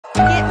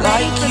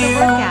like for the you.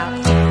 workout.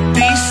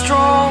 Be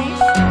strong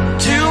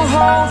to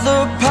hold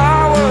the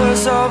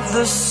powers of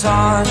the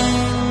sun.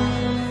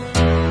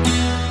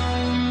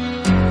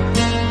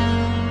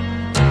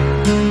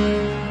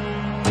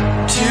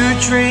 To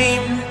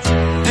dream,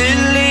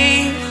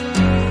 believe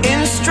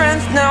in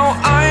strength. Now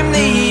I'm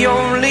the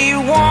only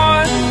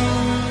one,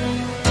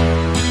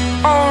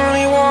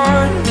 only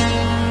one.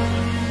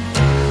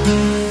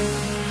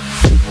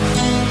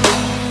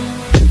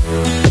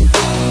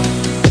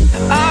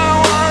 I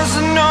was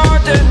an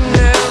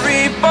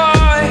ordinary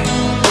boy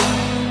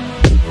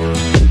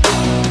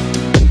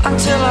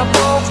until I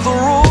broke the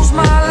rules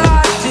my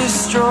life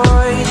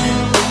destroyed.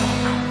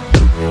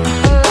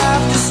 A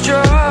life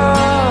destroyed.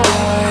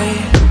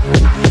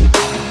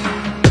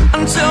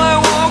 Until I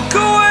woke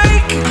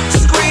awake,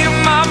 scream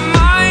my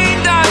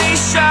mind, I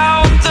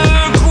shout, the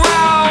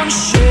ground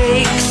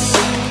shakes.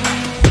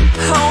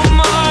 How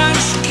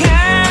much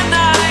can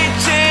I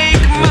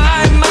take?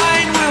 My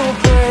mind will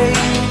break.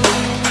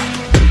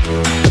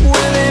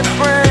 Will it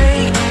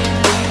break?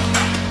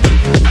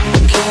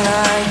 Can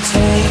I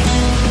take?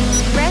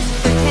 Rest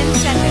for 10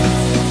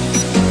 seconds.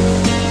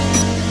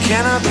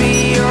 Can I be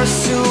your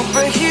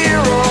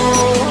superhero?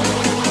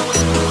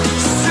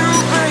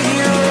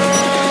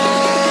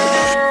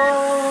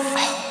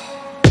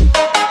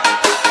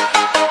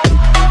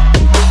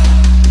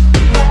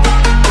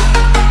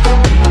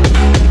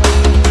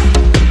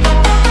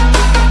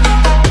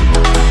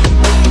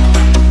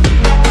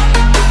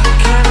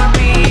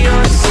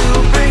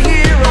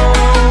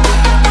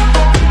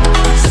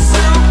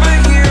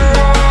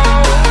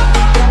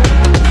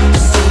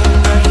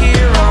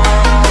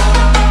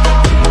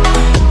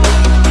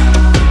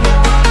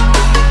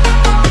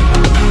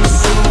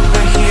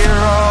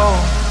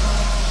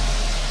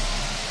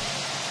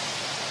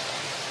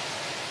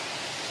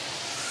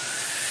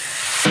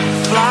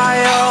 Fly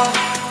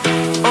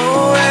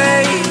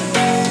away.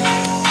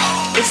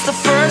 It's the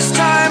first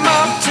time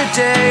of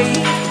today.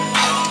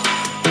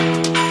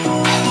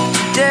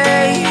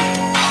 Today.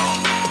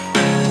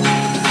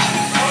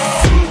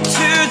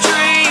 To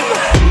dream,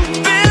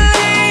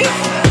 believe.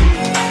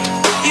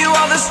 You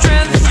are the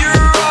strength,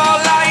 you're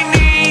all I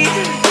need.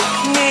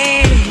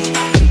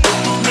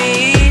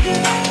 Need.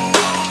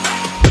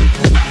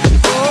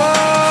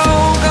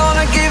 Oh,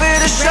 gonna give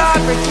it a shot.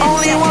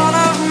 Only one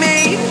of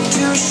me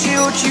to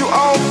shield you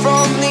all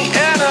from the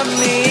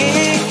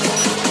enemy.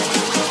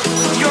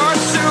 You're a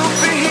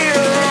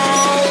superhero.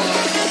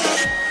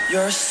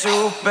 You're a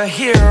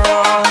superhero.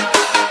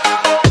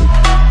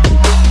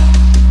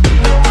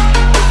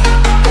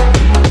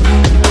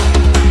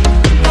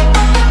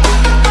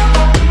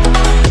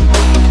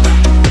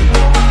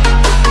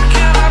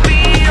 Can I be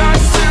your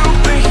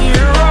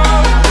superhero?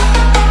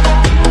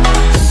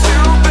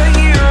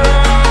 Superhero.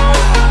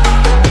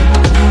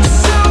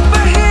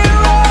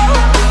 Superhero.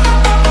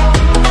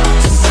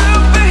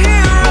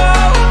 Superhero.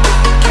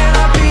 Can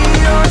I be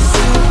your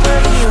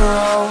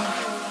superhero?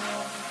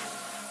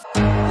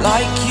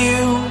 Like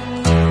you,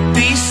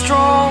 be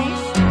strong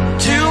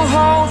to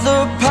hold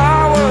the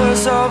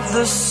powers of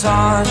the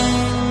sun.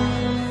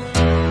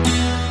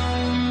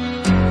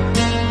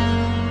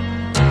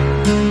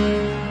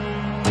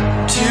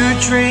 To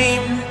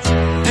dream,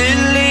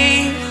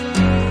 believe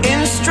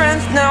in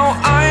strength. Now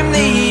I'm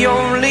the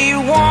only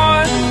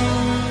one,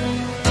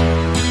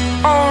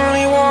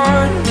 only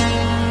one.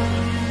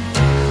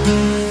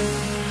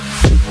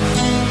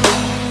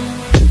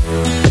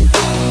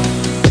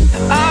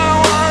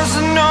 I was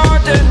an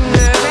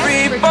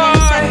ordinary Rest for 10 boy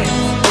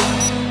seconds.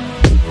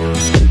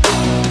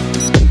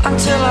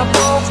 until I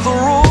broke the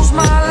rules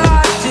my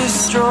life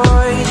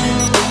destroyed.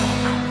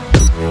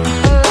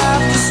 A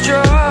life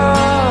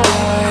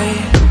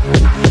destroyed.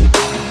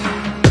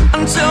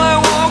 Until I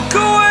woke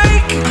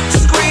awake,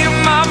 scream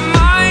my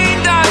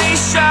mind, I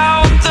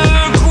shout, the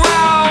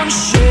ground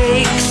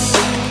shakes.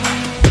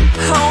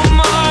 How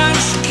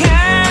much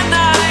can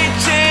I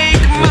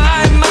take?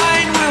 My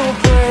mind will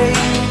break.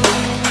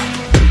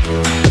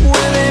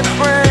 Will it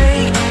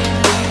break?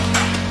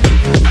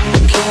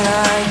 Can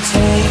I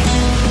take?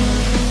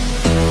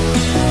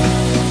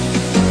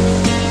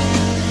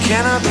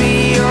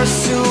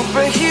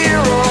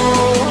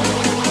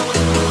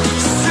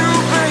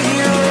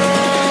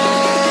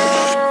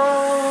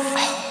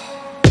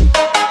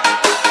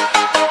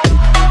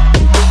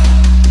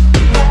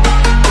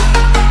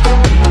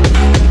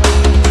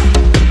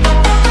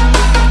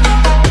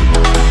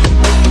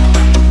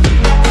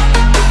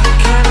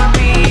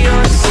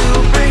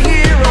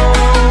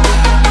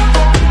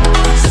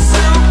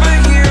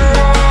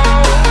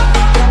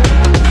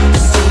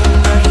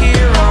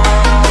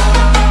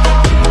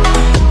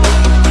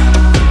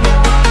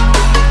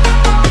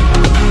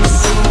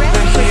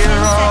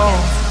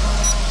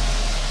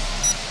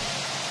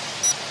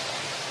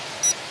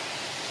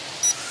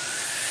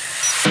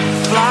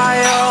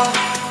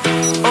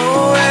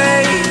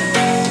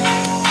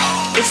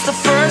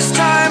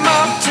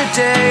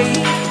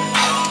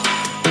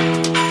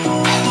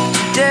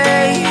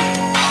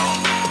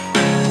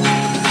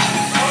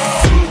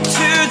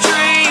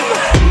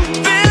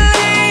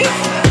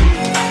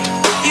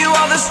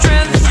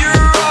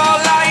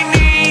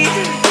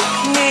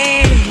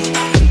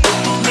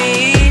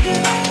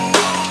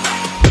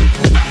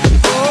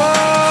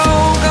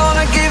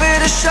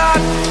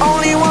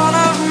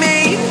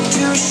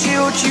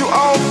 shield you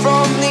all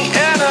from the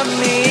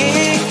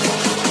enemy.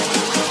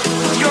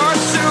 You're a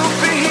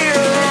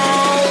superhero.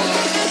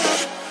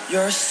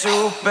 You're a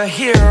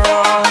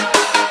superhero.